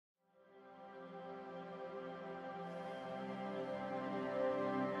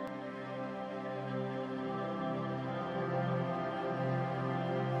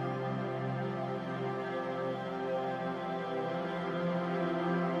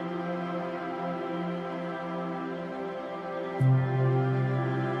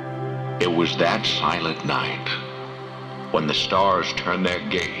It was that silent night when the stars turned their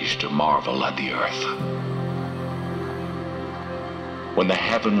gaze to marvel at the earth. When the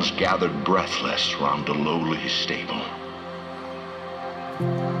heavens gathered breathless round a lowly stable.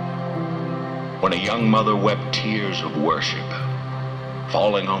 When a young mother wept tears of worship,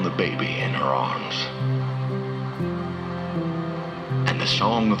 falling on the baby in her arms. And the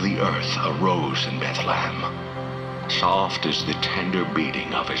song of the earth arose in Bethlehem, soft as the tender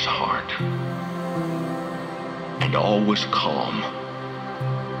beating of his heart. And all was calm,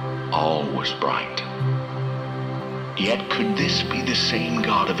 all was bright. Yet could this be the same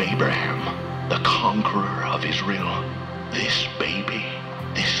God of Abraham, the conqueror of Israel? This baby,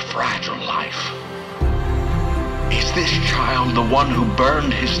 this fragile life? Is this child the one who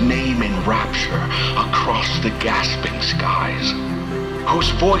burned his name in rapture across the gasping skies? Whose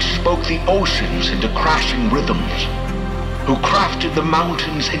voice spoke the oceans into crashing rhythms? Who crafted the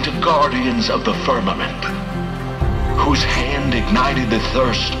mountains into guardians of the firmament? Whose hand ignited the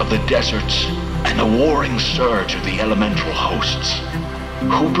thirst of the deserts and the warring surge of the elemental hosts?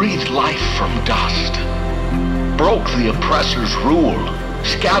 Who breathed life from dust, broke the oppressor's rule,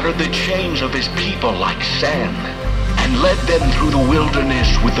 scattered the chains of his people like sand, and led them through the wilderness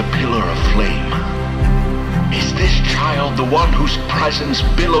with a pillar of flame? Is this child the one whose presence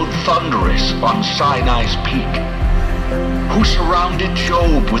billowed thunderous on Sinai's peak? Who surrounded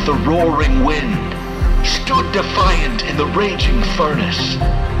Job with the roaring wind, stood defiant in the raging furnace,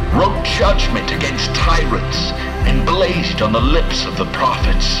 wrote judgment against tyrants, and blazed on the lips of the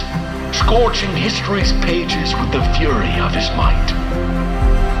prophets, scorching history's pages with the fury of his might?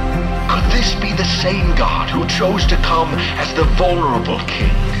 Could this be the same God who chose to come as the vulnerable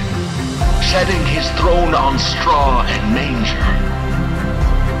king, setting his throne on straw and manger,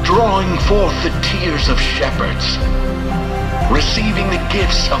 drawing forth the tears of shepherds, receiving the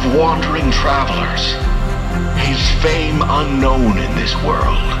gifts of wandering travelers, his fame unknown in this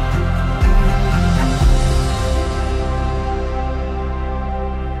world?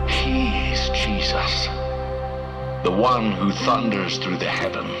 He is Jesus, the one who thunders through the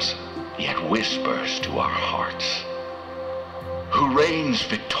heavens, yet whispers to our hearts, who reigns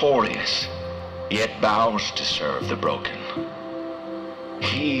victorious, yet bows to serve the broken.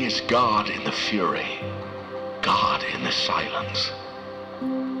 He is God in the fury, God in the silence.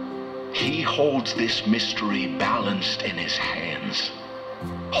 He holds this mystery balanced in his hands,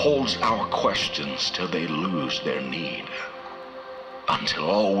 holds our questions till they lose their need, until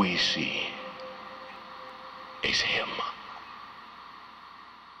all we see is him.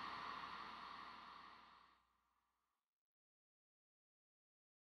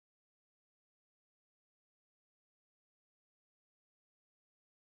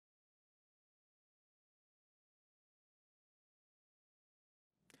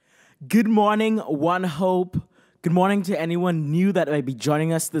 Good morning, One Hope. Good morning to anyone new that might be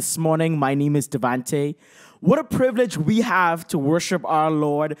joining us this morning. My name is Devante. What a privilege we have to worship our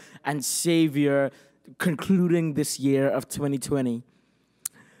Lord and Savior concluding this year of 2020.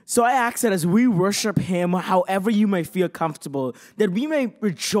 So I ask that as we worship him, however you may feel comfortable, that we may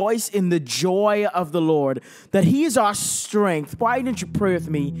rejoice in the joy of the Lord, that he is our strength. Why didn't you pray with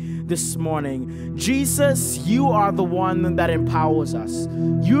me this morning? Jesus, you are the one that empowers us.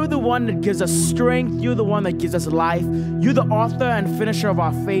 You're the one that gives us strength. You're the one that gives us life. You're the author and finisher of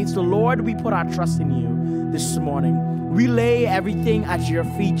our faith. So Lord, we put our trust in you this morning. We lay everything at your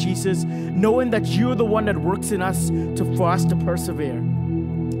feet, Jesus, knowing that you're the one that works in us for us to persevere.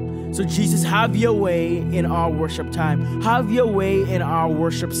 So Jesus, have your way in our worship time. Have your way in our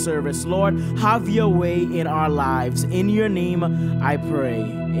worship service. Lord, have your way in our lives. In your name, I pray.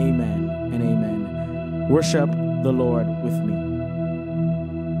 Amen and amen. Worship the Lord with me.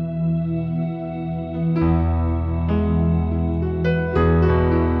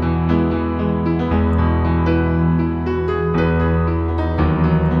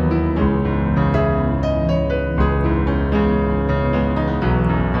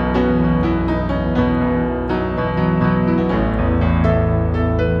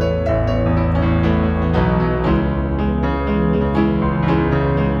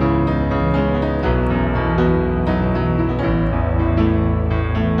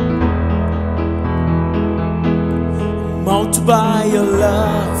 Multiply your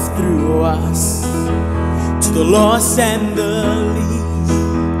love through us to the lost and the least.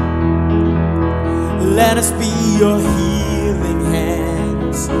 Let us be your healing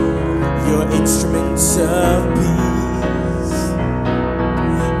hands, your instruments of peace.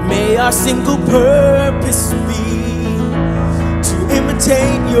 May our single purpose be to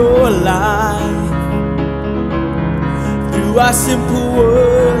imitate your life through through our simple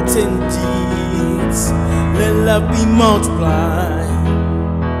words and deeds. Let love be multiplied.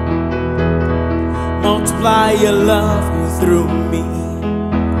 Multiply your love through me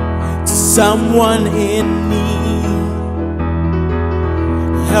to someone in need.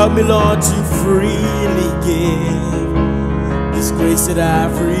 Help me, Lord, to freely give this grace that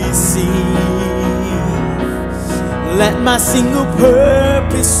I've received. Let my single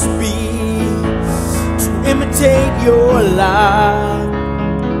purpose be to imitate your love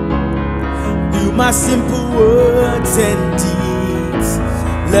through my simple words and deeds.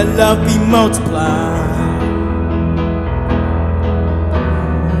 Let love be multiplied.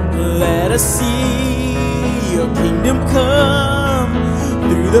 Let us see your kingdom come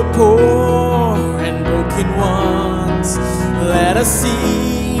through the poor and broken ones. Let us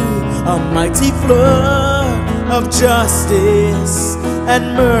see a mighty flood of justice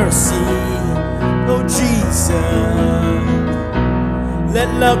and mercy. Oh Jesus, let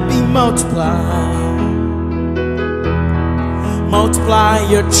love be multiplied. Multiply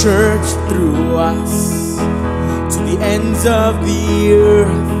your church through us to the ends of the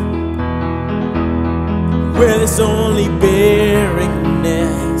earth, where there's only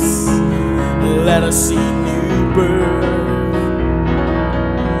barrenness. Let us see new birth.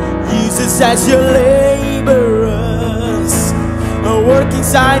 Use us as your laborers, working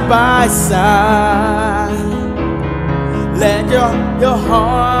side by side. Let your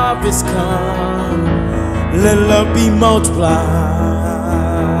harvest come. Let love be multiplied.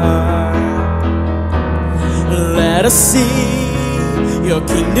 Let us see your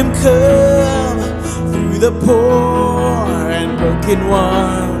kingdom come through the poor and broken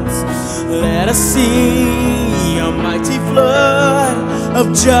ones. Let us see a mighty flood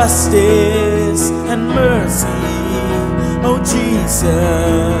of justice and mercy. Oh Jesus,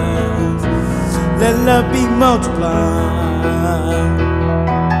 let love be multiplied.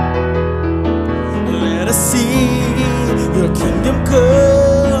 Let us see your kingdom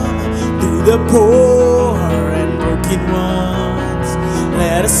come through the poor and broken ones.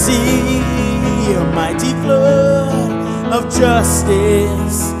 Let us see a mighty flood of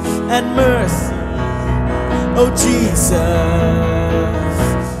justice and mercy. Oh Jesus,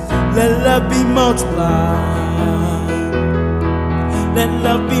 let love be multiplied. Let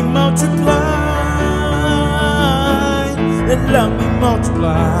love be multiplied. Let love be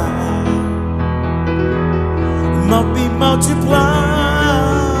multiplied. Love be multiplied.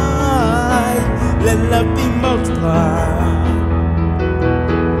 Let love be multiplied.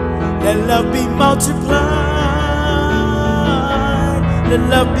 Let love be multiplied. Let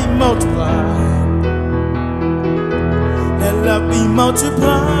love be multiplied. Let love be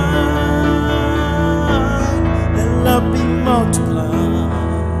multiplied. Let love be multiplied.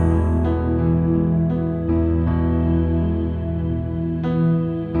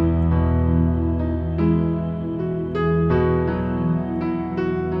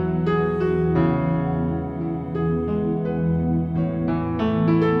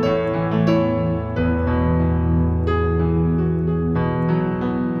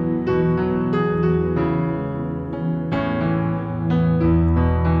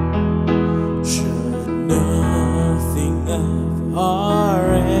 Nothing of our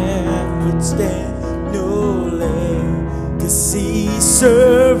efforts stand, no legacy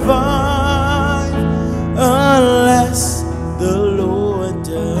survive unless the Lord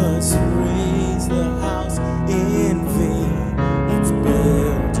does raise the house in vain. Its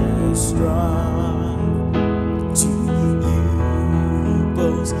builders strive. To you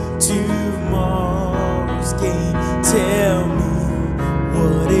boast tomorrow's gain. Tell me,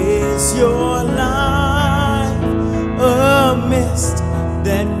 what is your life? A mist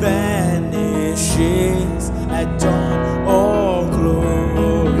that vanishes at dawn. All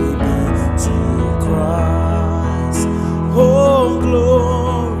glory be to Christ. All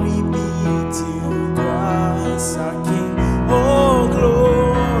glory be to Christ our King. All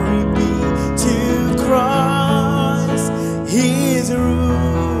glory be to Christ. His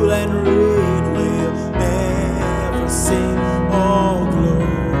rule and reign will never sing. All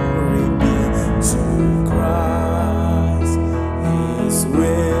glory be to Christ. His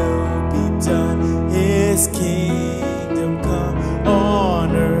will be done. His kingdom come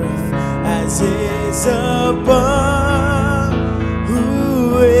on earth as is above.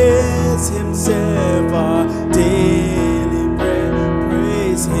 Who is himself our daily bread?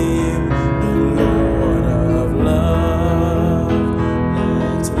 Praise him, the Lord of love.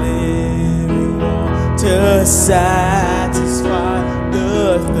 Let living water satisfy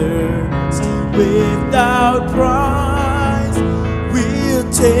the thirst without price. We'll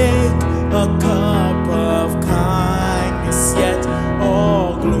take a cup of kindness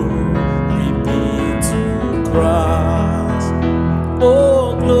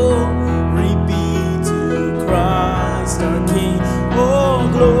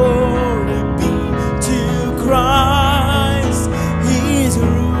glory be to Christ. His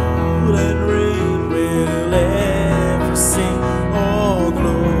rule and reign will ever sing. All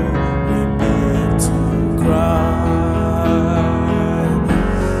glory be to Christ.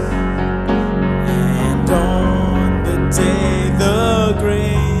 And on the day the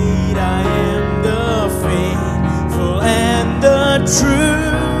great I am, the faithful and the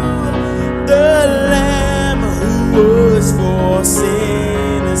true, the Lamb who was for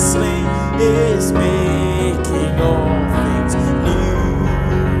sinners slain is making all things new.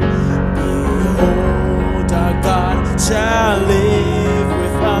 Behold, our God shall live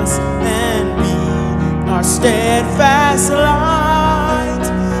with us and be our steadfast light,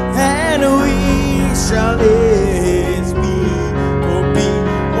 and we shall his people be.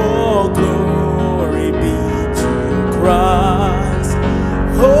 All glory be to Christ.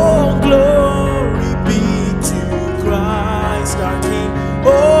 All glory be to Christ our King.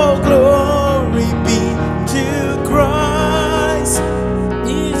 All glory be to Christ.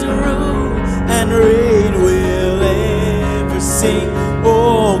 His rule and reign will ever sing.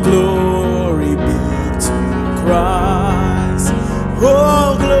 All glory be to Christ.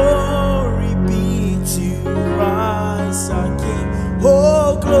 All glory be to Christ our King.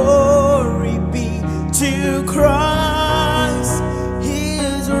 All glory be to Christ.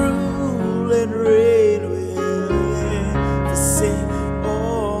 His rule and reign will ever sing.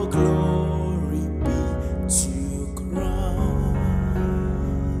 All glory be to Christ.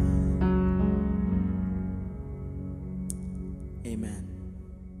 Amen.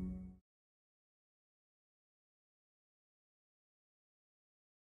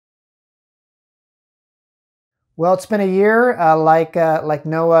 Well, it's been a year like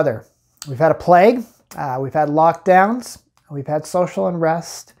no other. We've had a plague, we've had lockdowns, we've had social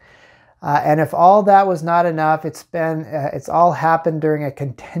unrest, and if all that was not enough, it's all happened during a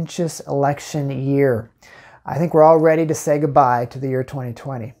contentious election year. I think we're all ready to say goodbye to the year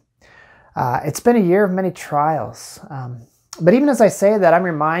 2020. It's been a year of many trials. But even as I say that, I'm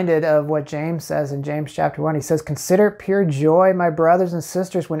reminded of what James says in James chapter 1. He says, "Consider it pure joy, my brothers and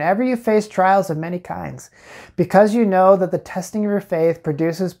sisters, whenever you face trials of many kinds, because you know that the testing of your faith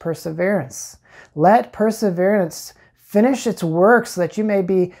produces perseverance. Let perseverance finish its work so that you may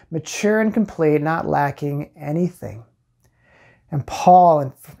be mature and complete, not lacking anything." And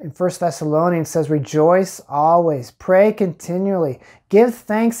Paul in 1 Thessalonians says, "Rejoice always, pray continually, give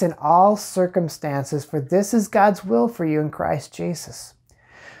thanks in all circumstances, for this is God's will for you in Christ Jesus."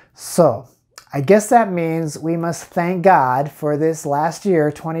 So, I guess that means we must thank God for this last year,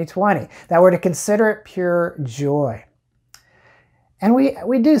 2020, that we're to consider it pure joy. And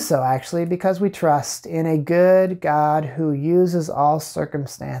we do so, actually, because we trust in a good God who uses all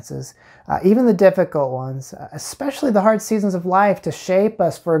circumstances, even the difficult ones, especially the hard seasons of life, to shape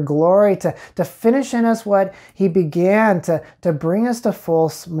us for glory, to finish in us what he began, to bring us to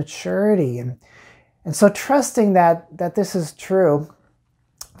full maturity. And so trusting that this is true,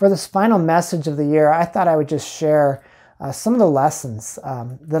 for this final message of the year, I thought I would just share some of the lessons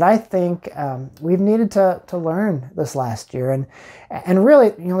that I think we've needed to learn this last year. And really,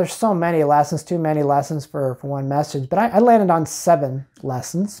 there's so many lessons, too many lessons for one message, but I landed on 7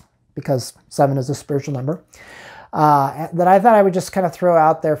 lessons, because 7 is a spiritual number, that I thought I would just kind of throw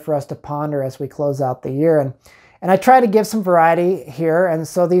out there for us to ponder as we close out the year. And I try to give some variety here, and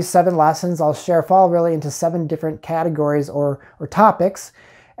so these 7 lessons I'll share fall really into 7 different categories or topics.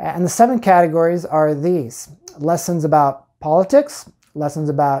 And the 7 categories are these: lessons about politics, lessons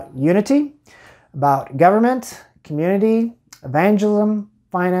about unity, about government, community, evangelism,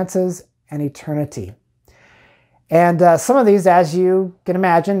 finances, and eternity. And some of these, as you can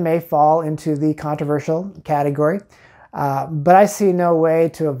imagine, may fall into the controversial category, but I see no way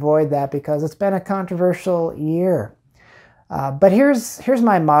to avoid that because it's been a controversial year. But here's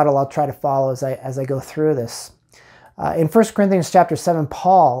my model I'll try to follow as I go through this. In 1 Corinthians chapter 7,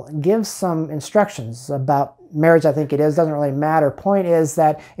 Paul gives some instructions about marriage, I think it is, doesn't really matter. Point is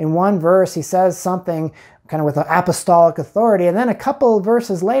that in one verse he says something kind of with an apostolic authority, and then a couple of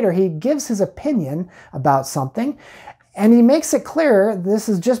verses later he gives his opinion about something, and he makes it clear this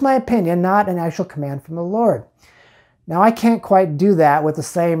is just my opinion, not an actual command from the Lord. Now, I can't quite do that with the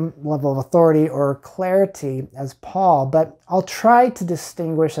same level of authority or clarity as Paul, but I'll try to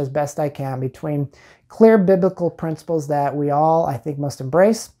distinguish as best I can between clear biblical principles that we all, I think, must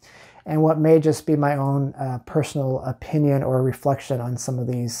embrace, and what may just be my own personal opinion or reflection on some of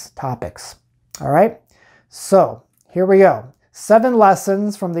these topics. All right, so here we go. 7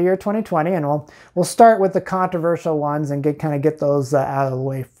 lessons from the year 2020, and we'll start with the controversial ones and get those out of the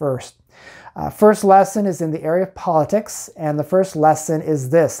way first. First lesson is in the area of politics, and the first lesson is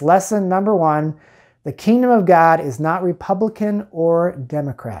this. Lesson number 1, the kingdom of God is not Republican or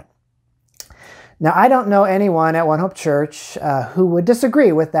Democrat. Now, I don't know anyone at One Hope Church who would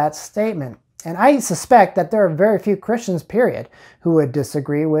disagree with that statement. And I suspect that there are very few Christians, period, who would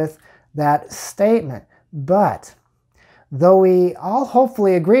disagree with that statement. But though we all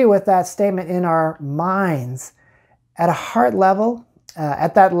hopefully agree with that statement in our minds, at a heart level,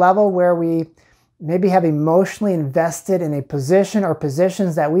 at that level where we maybe have emotionally invested in a position or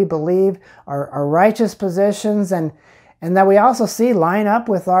positions that we believe are righteous positions and that we also see line up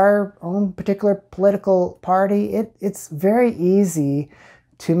with our own particular political party, it's very easy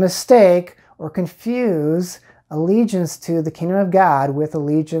to mistake or confuse allegiance to the kingdom of God with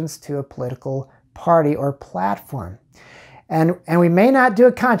allegiance to a political party or platform. And we may not do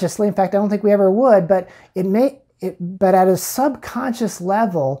it consciously. In fact, I don't think we ever would, but but at a subconscious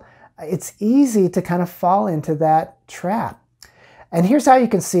level, it's easy to kind of fall into that trap. And here's how you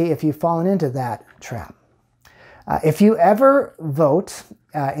can see if you've fallen into that trap. If you ever vote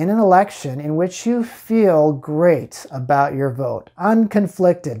in an election in which you feel great about your vote,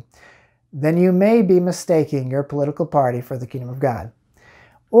 unconflicted, then you may be mistaking your political party for the kingdom of God.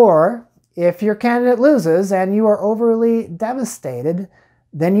 Or if your candidate loses and you are overly devastated,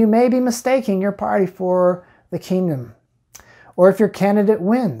 then you may be mistaking your party for the kingdom. Or if your candidate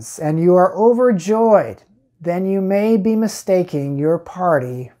wins and you are overjoyed, then you may be mistaking your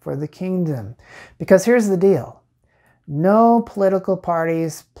party for the kingdom. Because here's the deal. No political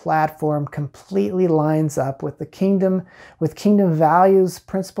party's platform completely lines up with the kingdom, with kingdom values,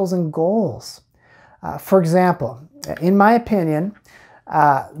 principles, and goals. For example, in my opinion,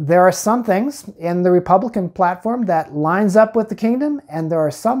 there are some things in the Republican platform that lines up with the kingdom, and there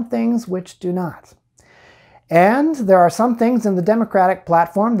are some things which do not. And there are some things in the Democratic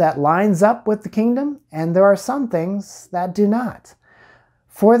platform that lines up with the kingdom, and there are some things that do not.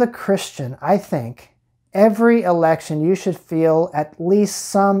 For the Christian, I think, every election you should feel at least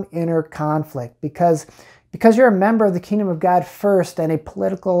some inner conflict because you're a member of the kingdom of God first and a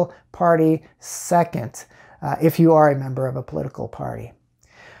political party second, if you are a member of a political party.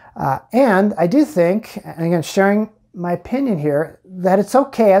 And I do think, and again, sharing my opinion here, that it's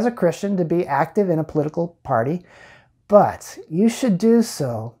okay as a Christian to be active in a political party, but you should do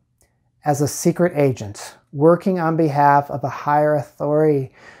so as a secret agent, working on behalf of a higher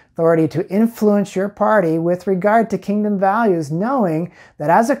authority to influence your party with regard to kingdom values, knowing that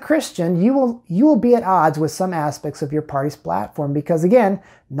as a Christian, you will be at odds with some aspects of your party's platform because, again,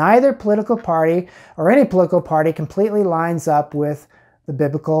 neither political party or any political party completely lines up with the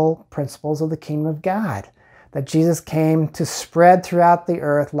biblical principles of the kingdom of God that Jesus came to spread throughout the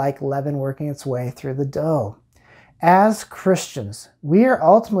earth like leaven working its way through the dough. As Christians, we are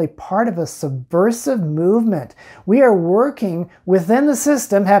ultimately part of a subversive movement. We are working within the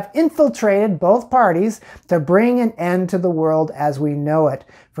system, have infiltrated both parties to bring an end to the world as we know it.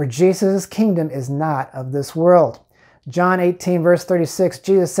 For Jesus' kingdom is not of this world. John 18, verse 36,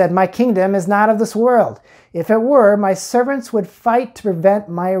 Jesus said, "My kingdom is not of this world. If it were, my servants would fight to prevent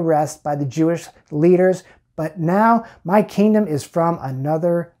my arrest by the Jewish leaders, but now my kingdom is from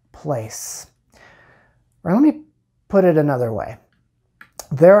another place." Or let me put it another way.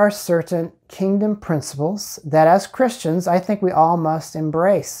 There are certain kingdom principles that as Christians, I think we all must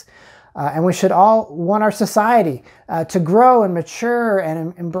embrace. And we should all want our society to grow and mature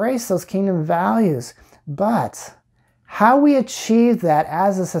and embrace those kingdom values. But how we achieve that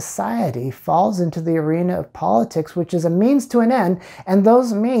as a society falls into the arena of politics, which is a means to an end, and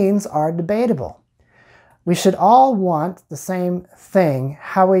those means are debatable. We should all want the same thing.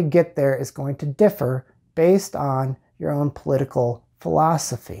 How we get there is going to differ based on your own political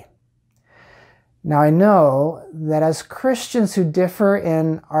philosophy. Now, I know that as Christians who differ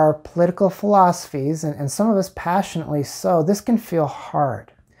in our political philosophies, and some of us passionately so, this can feel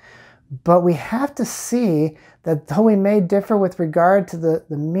hard. But we have to see that though we may differ with regard to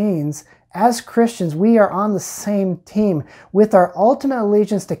the means, as Christians, we are on the same team with our ultimate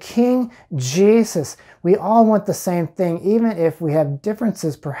allegiance to King Jesus. We all want the same thing, even if we have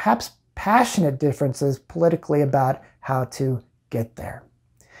differences, perhaps passionate differences politically about how to get there.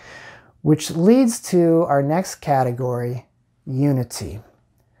 Which leads to our next category, unity.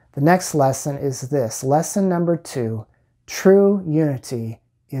 The next lesson is this. Lesson number 2, true unity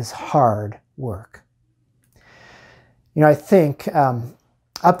is hard work. You know, I think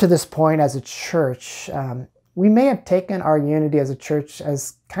up to this point as a church, we may have taken our unity as a church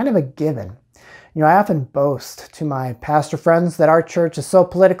as kind of a given. I often boast to my pastor friends that our church is so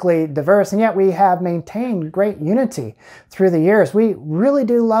politically diverse, and yet we have maintained great unity through the years. We really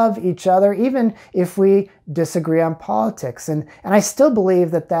do love each other, even if we disagree on politics. And I still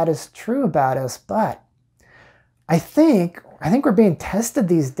believe that that is true about us, but I think we're being tested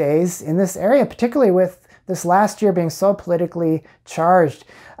these days in this area, particularly with this last year being so politically charged,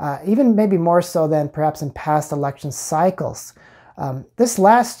 even maybe more so than perhaps in past election cycles. This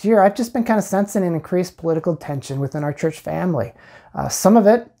last year, I've just been kind of sensing an increased political tension within our church family. Some of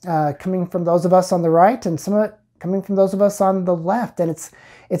it coming from those of us on the right, and some of it coming from those of us on the left. And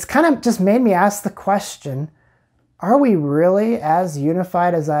it's kind of just made me ask the question, are we really as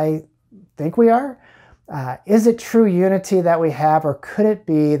unified as I think we are? Is it true unity that we have, or could it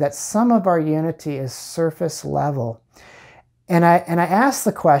be that some of our unity is surface level? And I ask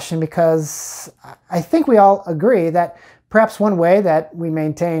the question because I think we all agree that perhaps one way that we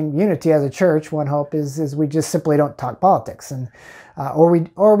maintain unity as a church, One Hope, is we just simply don't talk politics, and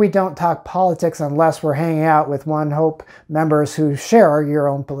or we don't talk politics unless we're hanging out with One Hope members who share your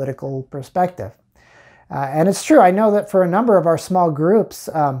own political perspective. And it's true. I know that for a number of our small groups,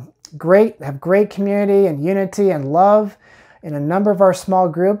 have great community and unity and love in a number of our small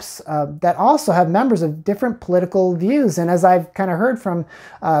groups that also have members of different political views. And as I've kind of heard from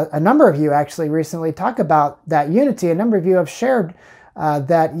a number of you actually recently talk about that unity, a number of you have shared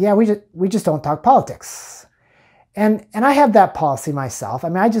that, yeah, we just don't talk politics. And I have that policy myself. I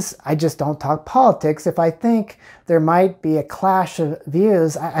mean, I just don't talk politics. If I think there might be a clash of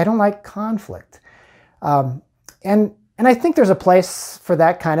views, I don't like conflict. And I think there's a place for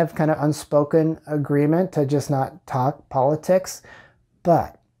that kind of unspoken agreement to just not talk politics.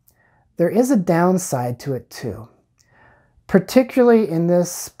 But there is a downside to it too, particularly in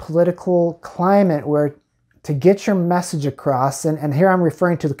this political climate where to get your message across, and here I'm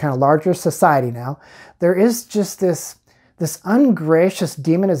referring to the kind of larger society now, there is just this ungracious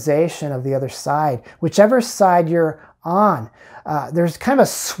demonization of the other side, whichever side you're on. There's kind of a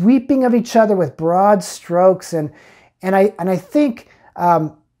sweeping of each other with broad strokes, and I think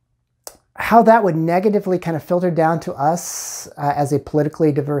how that would negatively kind of filter down to us as a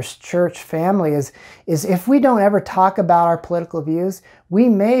politically diverse church family is if we don't ever talk about our political views, we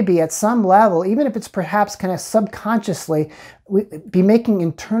may be at some level, even if it's perhaps kind of subconsciously, we be making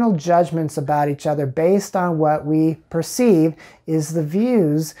internal judgments about each other based on what we perceive is the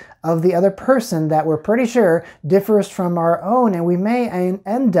views of the other person that we're pretty sure differs from our own. And we may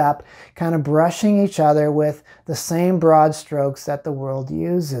end up kind of brushing each other with the same broad strokes that the world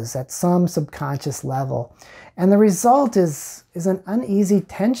uses at some subconscious level. And the result is an uneasy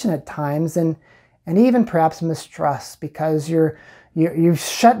tension at times, and even perhaps mistrust, because you've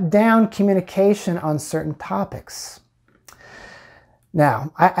shut down communication on certain topics.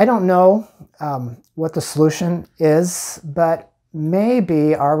 Now, I don't know what the solution is, but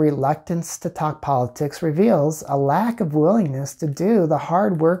maybe our reluctance to talk politics reveals a lack of willingness to do the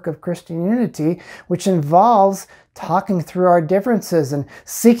hard work of Christian unity, which involves talking through our differences and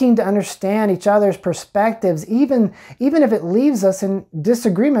seeking to understand each other's perspectives, even if it leaves us in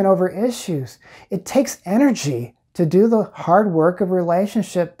disagreement over issues. It takes energy to do the hard work of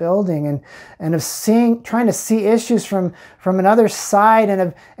relationship building and of trying to see issues from another side,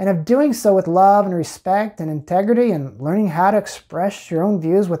 and of doing so with love and respect and integrity, and learning how to express your own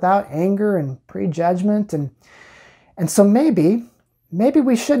views without anger and prejudgment. And so maybe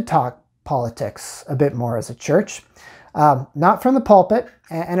we should talk politics a bit more as a church, not from the pulpit.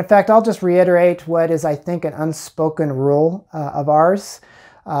 And in fact, I'll just reiterate what is, I think, an unspoken rule of ours,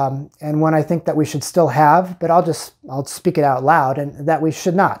 and one I think that we should still have, but I'll speak it out loud, and that we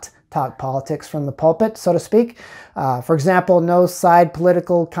should not talk politics from the pulpit, so to speak. For example, no side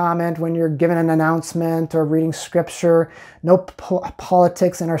political comment when you're giving an announcement or reading scripture, no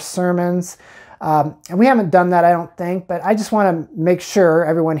politics in our sermons. And we haven't done that, I don't think, but I just want to make sure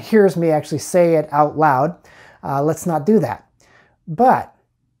everyone hears me actually say it out loud. Let's not do that. But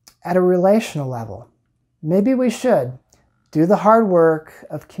at a relational level, maybe we should do the hard work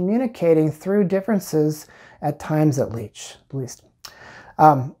of communicating through differences at times at least.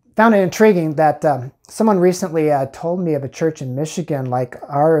 Found it intriguing that someone recently told me of a church in Michigan like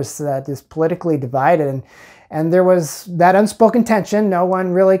ours that is politically divided, and there was that unspoken tension, no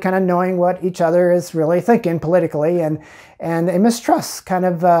one really kind of knowing what each other is really thinking politically, and a mistrust kind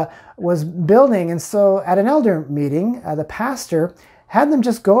of was building. And so at an elder meeting, the pastor had them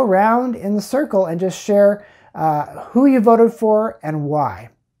just go around in the circle and just share who you voted for and why.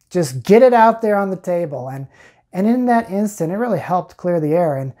 Just get it out there on the table. And in that instant, it really helped clear the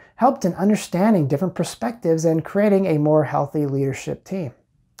air and helped in understanding different perspectives and creating a more healthy leadership team.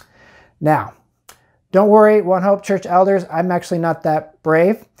 Now, Don't worry, One Hope Church elders, I'm actually not that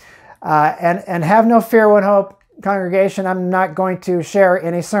brave. And have no fear, One Hope congregation, I'm not going to share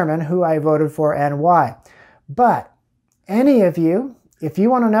in a sermon who I voted for and why. But any of you, if you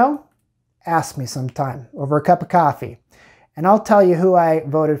want to know, ask me sometime over a cup of coffee. And I'll tell you who I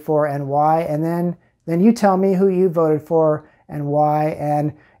voted for and why, and then you tell me who you voted for and why,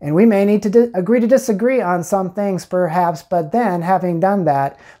 and we may need to agree to disagree on some things perhaps, but then having done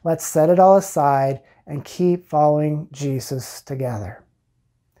that, let's set it all aside and keep following Jesus together.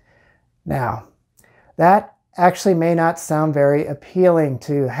 Now, that actually may not sound very appealing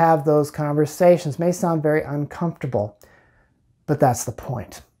to have those conversations, may sound very uncomfortable, but that's the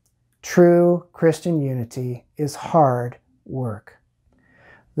point. True Christian unity is hard work.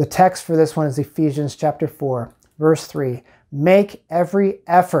 The text for this one is Ephesians chapter 4, verse 3. Make every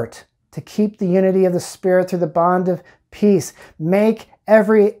effort to keep the unity of the Spirit through the bond of peace. Make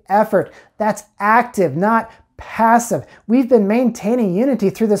every effort. That's active, not passive. We've been maintaining unity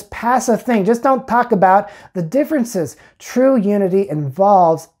through this passive thing. Just don't talk about the differences. True unity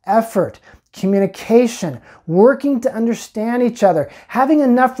involves effort, communication, working to understand each other, having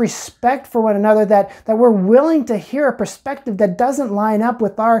enough respect for one another that we're willing to hear a perspective that doesn't line up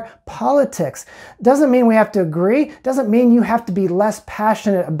with our politics. Doesn't mean we have to agree, doesn't mean you have to be less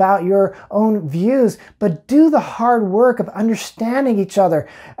passionate about your own views, but do the hard work of understanding each other,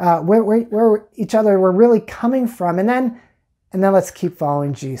 where each other we're really coming from, and then let's keep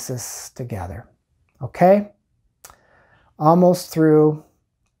following Jesus together. Okay? Almost through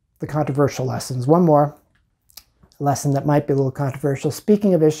the controversial lessons. One more lesson that might be a little controversial.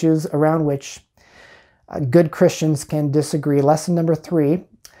 Speaking of issues around which good Christians can disagree, lesson number 3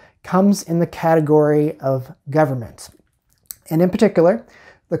 comes in the category of government. And in particular,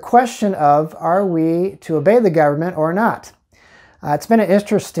 the question of, are we to obey the government or not? It's been an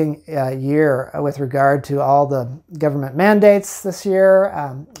interesting year with regard to all the government mandates this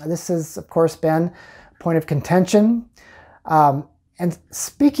year. This has, of course, been a point of contention. And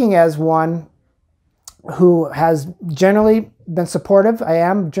speaking as one who has generally been supportive, I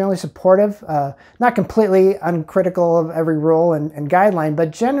am generally supportive, not completely uncritical of every rule and guideline, but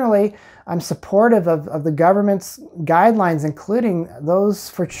generally I'm supportive of the government's guidelines, including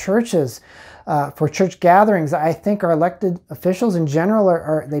those for churches, for church gatherings. I think our elected officials in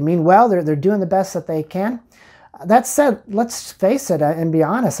general they mean well, they're doing the best that they can. That said, let's face it and be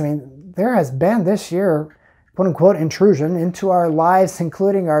honest. I mean, there has been this year, quote-unquote, intrusion into our lives,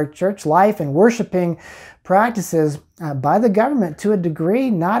 including our church life and worshiping practices by the government to a degree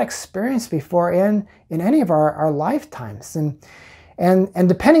not experienced before in any of our lifetimes. And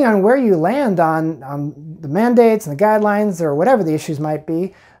depending on where you land on the mandates and the guidelines or whatever the issues might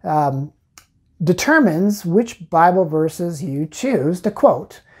be, determines which Bible verses you choose to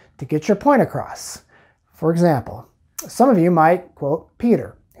quote to get your point across. For example, some of you might quote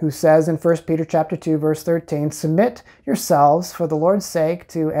Peter, who says in 1 Peter chapter 2, verse 13, submit yourselves for the Lord's sake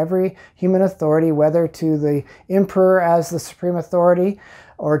to every human authority, whether to the emperor as the supreme authority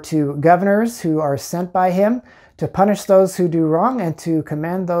or to governors who are sent by him to punish those who do wrong and to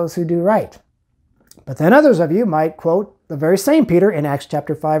commend those who do right. But then others of you might quote the very same Peter in Acts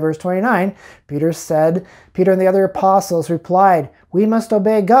chapter 5, verse 29. Peter and the other apostles replied, we must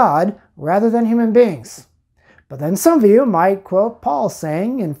obey God rather than human beings. But then some of you might quote Paul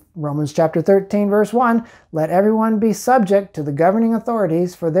saying in Romans chapter 13, verse 1, let everyone be subject to the governing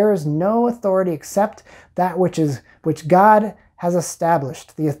authorities, for there is no authority except that which God has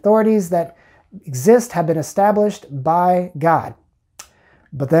established. The authorities that exist have been established by God.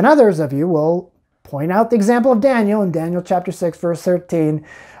 But then others of you will point out the example of Daniel in Daniel chapter 6, verse 13.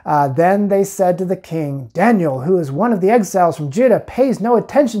 Then they said to the king, Daniel, who is one of the exiles from Judah, pays no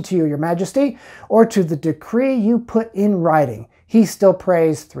attention to you, your majesty, or to the decree you put in writing. He still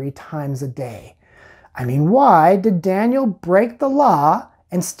prays 3 times a day. I mean, why did Daniel break the law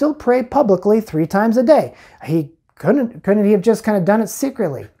and still pray publicly 3 times a day? Couldn't he have just kind of done it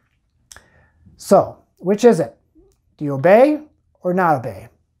secretly? So, which is it? Do you obey or not obey?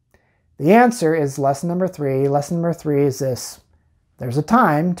 The answer is lesson number 3. Lesson number 3 is this. There's a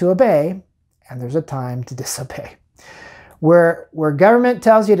time to obey and there's a time to disobey. Where government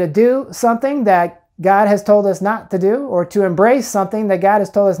tells you to do something that God has told us not to do, or to embrace something that God has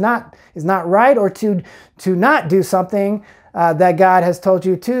told us is not right, or to not do something that God has told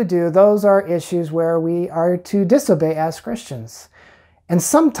you to do, those are issues where we are to disobey as Christians. And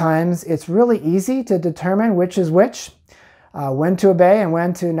sometimes it's really easy to determine which is which, when to obey and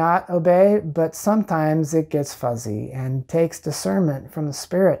when to not obey, but sometimes it gets fuzzy and takes discernment from the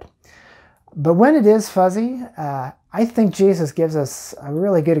Spirit. But when it is fuzzy, I think Jesus gives us a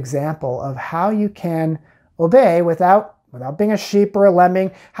really good example of how you can obey without being a sheep or a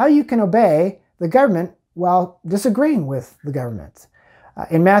lemming, how you can obey the government while disagreeing with the government.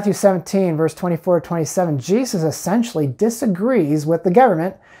 In Matthew 17, verse 24-27, Jesus essentially disagrees with the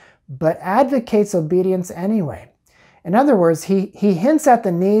government, but advocates obedience anyway. In other words, he hints at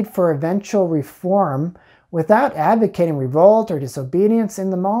the need for eventual reform without advocating revolt or disobedience in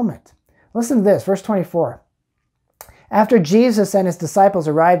the moment. Listen to this, verse 24. After Jesus and his disciples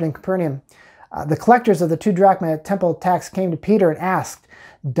arrived in Capernaum, the collectors of the 2 drachma temple tax came to Peter and asked,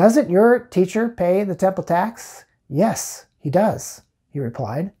 "Doesn't your teacher pay the temple tax?" "Yes, he does," he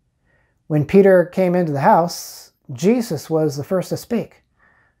replied. When Peter came into the house, Jesus was the first to speak.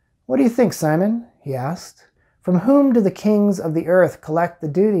 "What do you think, Simon?" he asked. "From whom do the kings of the earth collect the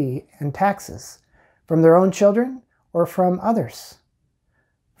duty and taxes? From their own children or from others?"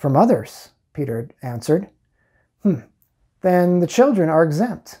 "From others," Peter answered. "Then the children are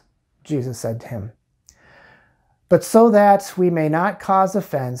exempt," Jesus said to him. "But so that we may not cause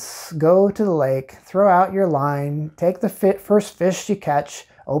offense, go to the lake, throw out your line, take the first fish you catch,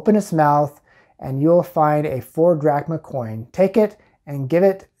 open its mouth, and you'll find a 4 drachma coin. Take it and give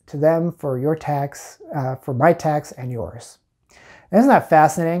it to them for your tax, for my tax and yours." Isn't that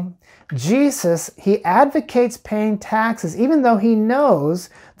fascinating? Jesus, he advocates paying taxes even though he knows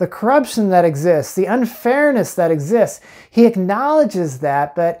the corruption that exists, the unfairness that exists. He acknowledges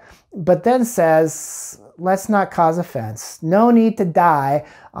that, but then says, let's not cause offense. No need to die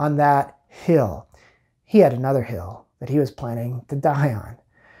on that hill. He had another hill that he was planning to die on.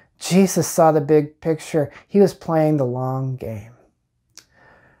 Jesus saw the big picture. He was playing the long game.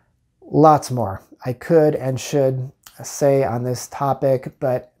 Lots more I could and should say on this topic,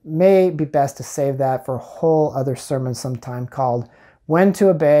 but may be best to save that for a whole other sermon sometime called When to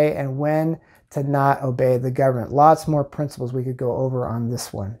Obey and When to Not Obey the Government. Lots more principles we could go over on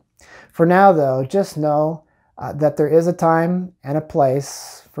this one. For now, though, just know that there is a time and a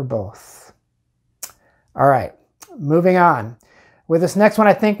place for both. All right, moving on. With this next one,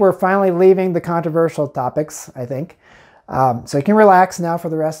 I think we're finally leaving the controversial topics, I think. So you can relax now for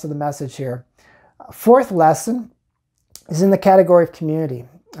the rest of the message here. 4th lesson is in the category of community,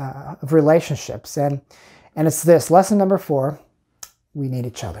 of relationships. And it's this, lesson number 4, we need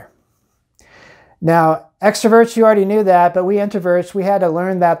each other. Now, extroverts, you already knew that, but we introverts, we had to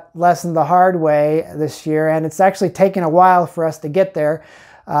learn that lesson the hard way this year, and it's actually taken a while for us to get there,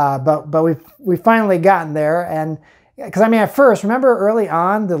 but we've finally gotten there. And because, I mean, at first, remember early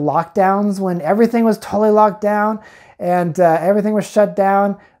on, the lockdowns, when everything was totally locked down and everything was shut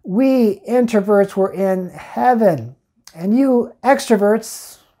down, we introverts were in heaven, and you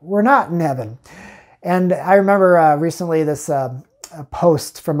extroverts were not in heaven. And I remember recently this a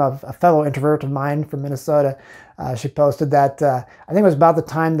post from a fellow introvert of mine from Minnesota. She posted that I think it was about the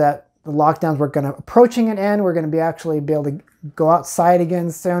time that the lockdowns were approaching an end. We're going to actually be able to go outside again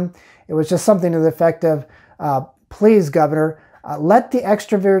soon. It was just something to the effect of, please, Governor, let the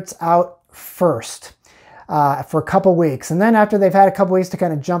extroverts out first for a couple weeks. And then after they've had a couple weeks to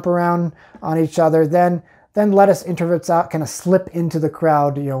kind of jump around on each other, then let us introverts out, kind of slip into the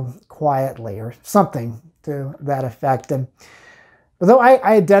crowd, quietly, or something to that effect. And although I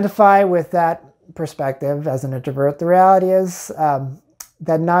identify with that perspective as an introvert, the reality is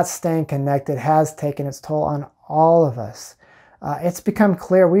that not staying connected has taken its toll on all of us. It's become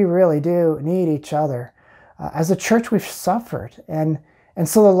clear we really do need each other. As a church, we've suffered. And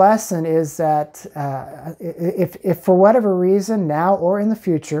so the lesson is that if for whatever reason, now or in the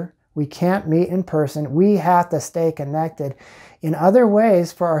future, we can't meet in person, we have to stay connected in other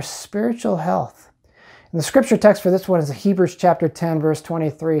ways for our spiritual health. And the scripture text for this one is Hebrews chapter 10, verse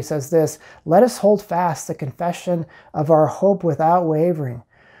 23. It says this, "Let us hold fast the confession of our hope without wavering,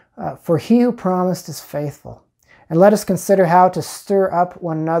 for he who promised is faithful. And let us consider how to stir up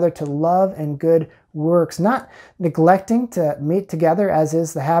one another to love and good works, not neglecting to meet together as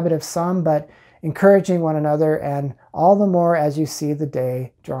is the habit of some, but encouraging one another, and all the more as you see the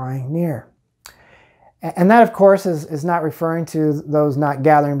day drawing near." And that, of course, is not referring to those not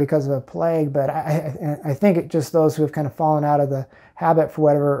gathering because of a plague, but I think it just those who have kind of fallen out of the habit for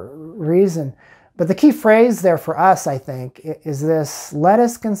whatever reason. But the key phrase there for us, I think, is this: let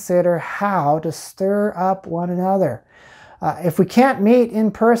us consider how to stir up one another. If we can't meet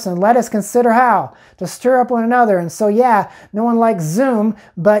in person, let us consider how to stir up one another. And so, yeah, no one likes Zoom,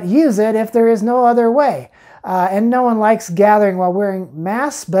 but use it if there is no other way. And no one likes gathering while wearing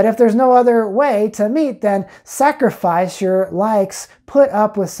masks, but if there's no other way to meet, then sacrifice your likes, put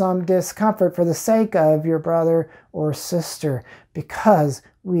up with some discomfort for the sake of your brother or sister, because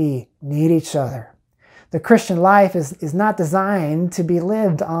We need each other. The Christian life is not designed to be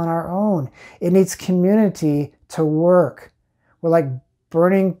lived on our own. It needs community to work. We're like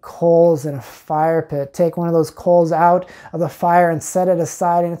burning coals in a fire pit. Take one of those coals out of the fire and set it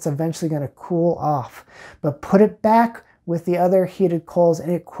aside, and it's eventually going to cool off. But put it back with the other heated coals and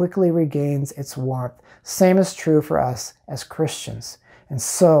it quickly regains its warmth. Same is true for us as Christians. And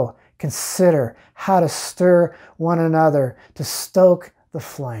so consider how to stir one another to stoke the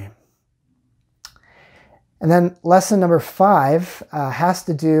flame. And then lesson number 5 has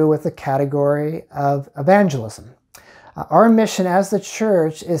to do with the category of evangelism. Our mission as the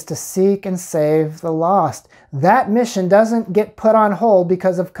church is to seek and save the lost. That mission doesn't get put on hold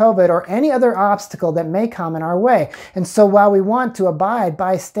because of COVID or any other obstacle that may come in our way. And so while we want to abide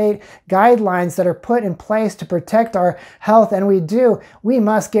by state guidelines that are put in place to protect our health, and we do, we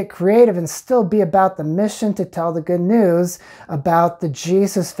must get creative and still be about the mission to tell the good news about the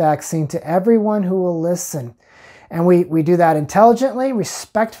Jesus vaccine to everyone who will listen. And we do that intelligently,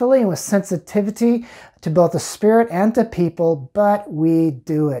 respectfully, and with sensitivity to both the Spirit and to people, but we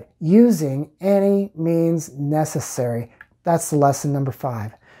do it using any means necessary. That's lesson number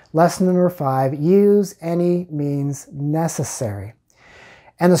 5. Lesson number 5, use any means necessary.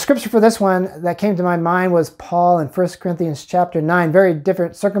 And the scripture for this one that came to my mind was Paul in 1 Corinthians chapter 9. Very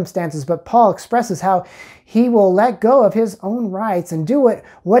different circumstances, but Paul expresses how he will let go of his own rights and do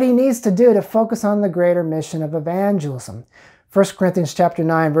what he needs to do to focus on the greater mission of evangelism. 1 Corinthians chapter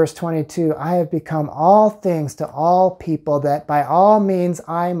 9, verse 22, I have become all things to all people that by all means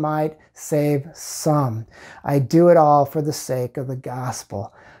I might save some. I do it all for the sake of the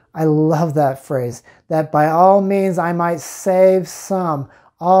gospel. I love that phrase, that by all means I might save some.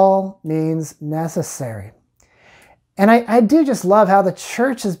 All means necessary. And I do just love how the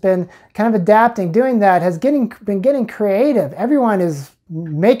church has been kind of adapting, doing that, been getting creative. Everyone is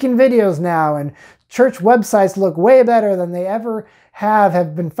making videos now, and church websites look way better than they ever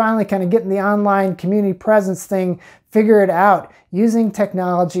have been finally kind of getting the online community presence thing figured out, using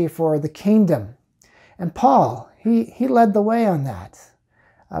technology for the kingdom. And Paul, he led the way on that.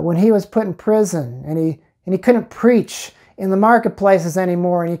 When he was put in prison and he couldn't preach in the marketplaces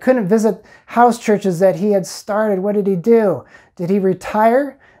anymore, and he couldn't visit house churches that he had started, what did he do? Did he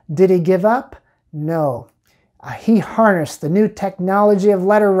retire? Did he give up? No. He harnessed the new technology of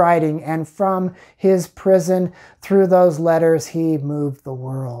letter writing, and from his prison, through those letters, he moved the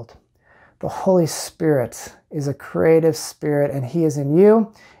world. The Holy Spirit is a creative spirit, and he is in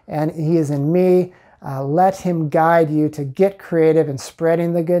you, and he is in me. Let him guide you to get creative in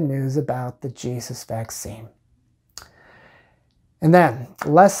spreading the good news about the Jesus vaccine. And then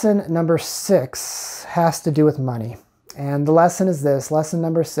lesson number 6 has to do with money. And the lesson is this, lesson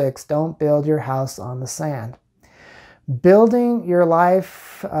number 6, don't build your house on the sand. Building your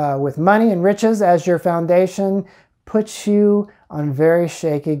life with money and riches as your foundation puts you on very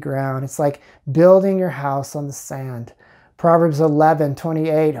shaky ground. It's like building your house on the sand. Proverbs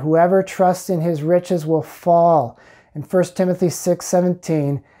 11:28, whoever trusts in his riches will fall. And 1 Timothy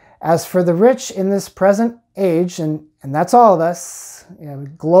 6:17, as for the rich in this present age, and that's all of us,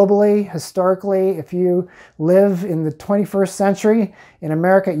 globally, historically, if you live in the 21st century in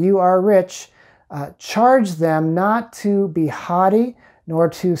America, you are rich. Charge them not to be haughty, nor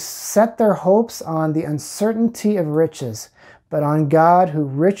to set their hopes on the uncertainty of riches, but on God who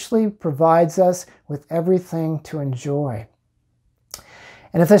richly provides us with everything to enjoy.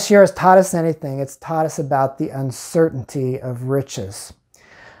 And if this year has taught us anything, it's taught us about the uncertainty of riches.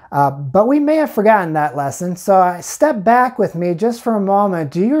 But we may have forgotten that lesson, so step back with me just for a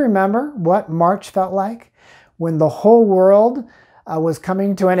moment. Do you remember what March felt like? When the whole world was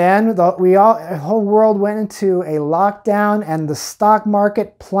coming to an end, the whole world went into a lockdown and the stock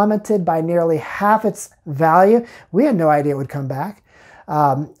market plummeted by nearly half its value. We had no idea it would come back.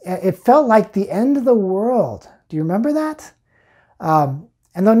 It felt like the end of the world. Do you remember that?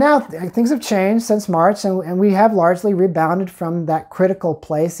 And though now things have changed since March, and we have largely rebounded from that critical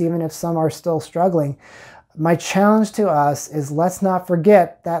place, even if some are still struggling, my challenge to us is let's not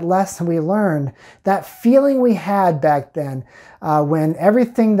forget that lesson we learned, that feeling we had back then when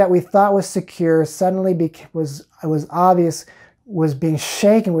everything that we thought was secure suddenly was obvious, was being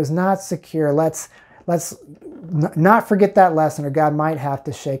shaken, was not secure. Let's not forget that lesson, or God might have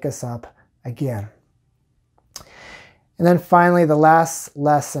to shake us up again. And then finally, the last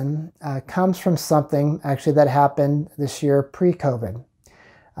lesson comes from something actually that happened this year pre-COVID.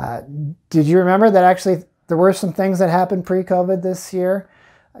 Did you remember that actually there were some things that happened pre-COVID this year?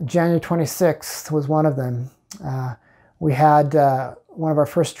 January 26th was one of them. We had one of our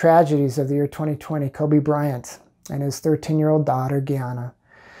first tragedies of the year 2020, Kobe Bryant and his 13-year-old daughter, Gianna.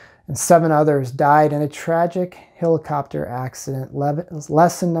 and 7 others died in a tragic helicopter accident.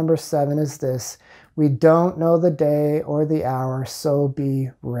 Lesson number 7 is this: we don't know the day or the hour, so be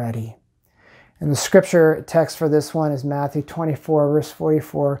ready. And the scripture text for this one is Matthew 24, verse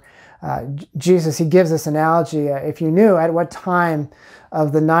 44. Jesus, he gives this analogy. If you knew at what time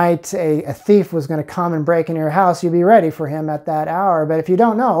of the night a thief was going to come and break into your house, you'd be ready for him at that hour. But if you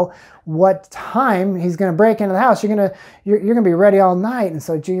don't know what time he's going to break into the house, you're going to be ready all night. And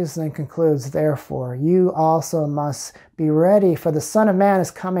so Jesus then concludes, therefore, you also must be ready, for the Son of Man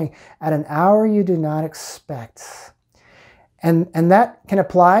is coming at an hour you do not expect. And that can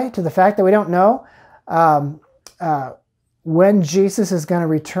apply to the fact that we don't know when Jesus is going to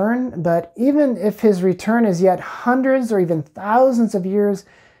return. But even if his return is yet hundreds or even thousands of years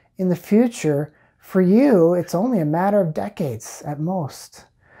in the future, for you, it's only a matter of decades at most.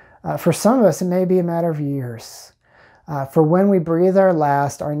 For some of us, it may be a matter of years. For when we breathe our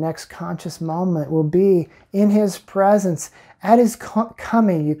last, our next conscious moment will be in his presence, at his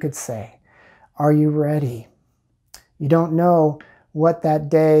coming, you could say. Are you ready? You don't know what that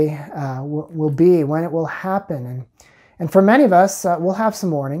day will be, when it will happen. And for many of us, we'll have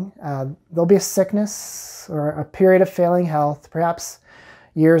some warning. There'll be a sickness or a period of failing health, perhaps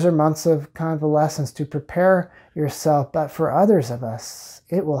years or months of convalescence to prepare yourself. But for others of us,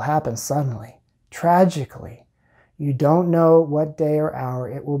 it will happen suddenly, tragically. You don't know what day or hour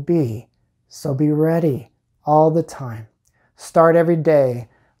it will be, so be ready all the time. Start every day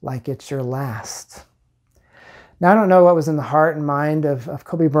like it's your last. Now, I don't know what was in the heart and mind of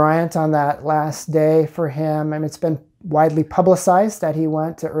Kobe Bryant on that last day for him. I mean, it's been widely publicized that he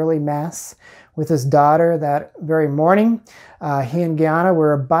went to early Mass with his daughter that very morning. He and Gianna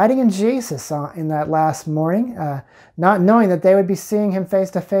were abiding in Jesus in that last morning, not knowing that they would be seeing him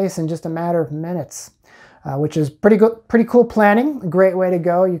face to face in just a matter of minutes, which is pretty cool planning, a great way to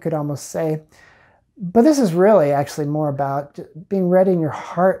go, you could almost say. But this is really actually more about being ready in your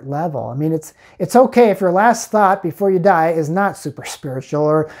heart level. I mean, it's okay if your last thought before you die is not super spiritual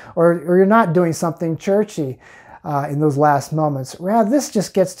or you're not doing something churchy in those last moments. Rather, this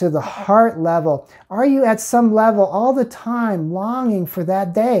just gets to the heart level. Are you at some level all the time longing for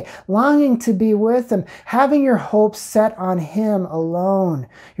that day, longing to be with him, having your hopes set on him alone,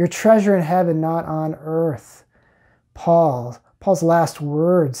 your treasure in heaven, not on earth? Paul's last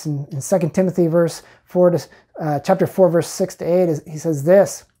words in 2 Timothy chapter 4, verse 6 to 8, he says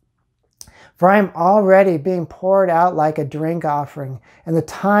this: for I am already being poured out like a drink offering, and the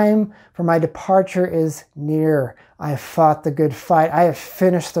time for my departure is near. I have fought the good fight. I have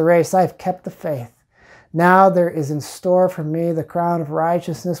finished the race. I have kept the faith. Now there is in store for me the crown of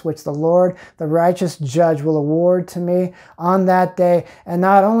righteousness, which the Lord, the righteous judge, will award to me on that day, and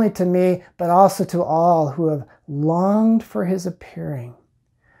not only to me, but also to all who have longed for his appearing.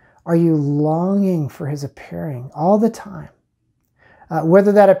 Are you longing for his appearing all the time?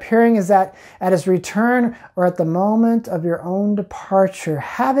 Whether that appearing is at his return or at the moment of your own departure,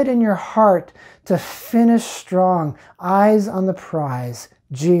 have it in your heart to finish strong, eyes on the prize.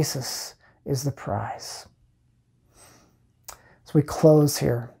 Jesus is the prize. As we close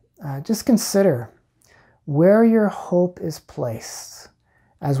here, just consider where your hope is placed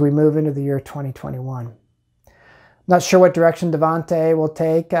as we move into the year 2021. Not sure what direction Devante will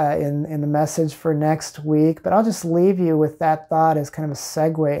take in the message for next week, but I'll just leave you with that thought as kind of a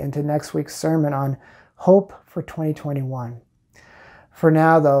segue into next week's sermon on hope for 2021. For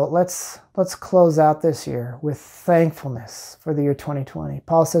now, though, let's close out this year with thankfulness for the year 2020.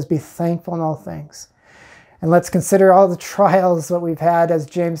 Paul says, be thankful in all things. And let's consider all the trials that we've had, as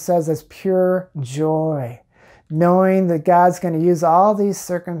James says, as pure joy, knowing that God's going to use all these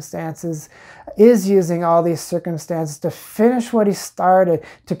circumstances, is using all these circumstances to finish what he started,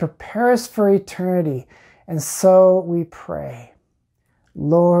 to prepare us for eternity. And so we pray,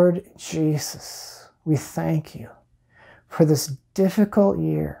 Lord Jesus, we thank you for this difficult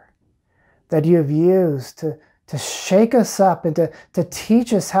year that you have used to shake us up and to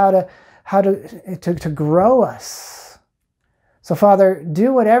teach us how to grow us. So, Father,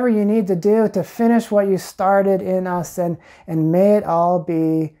 do whatever you need to do to finish what you started in us, and may it all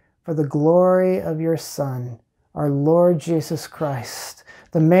be for the glory of your Son, our Lord Jesus Christ,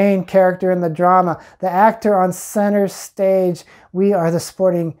 the main character in the drama, the actor on center stage. We are the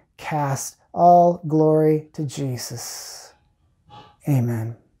supporting cast. All glory to Jesus.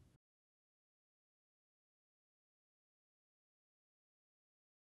 Amen.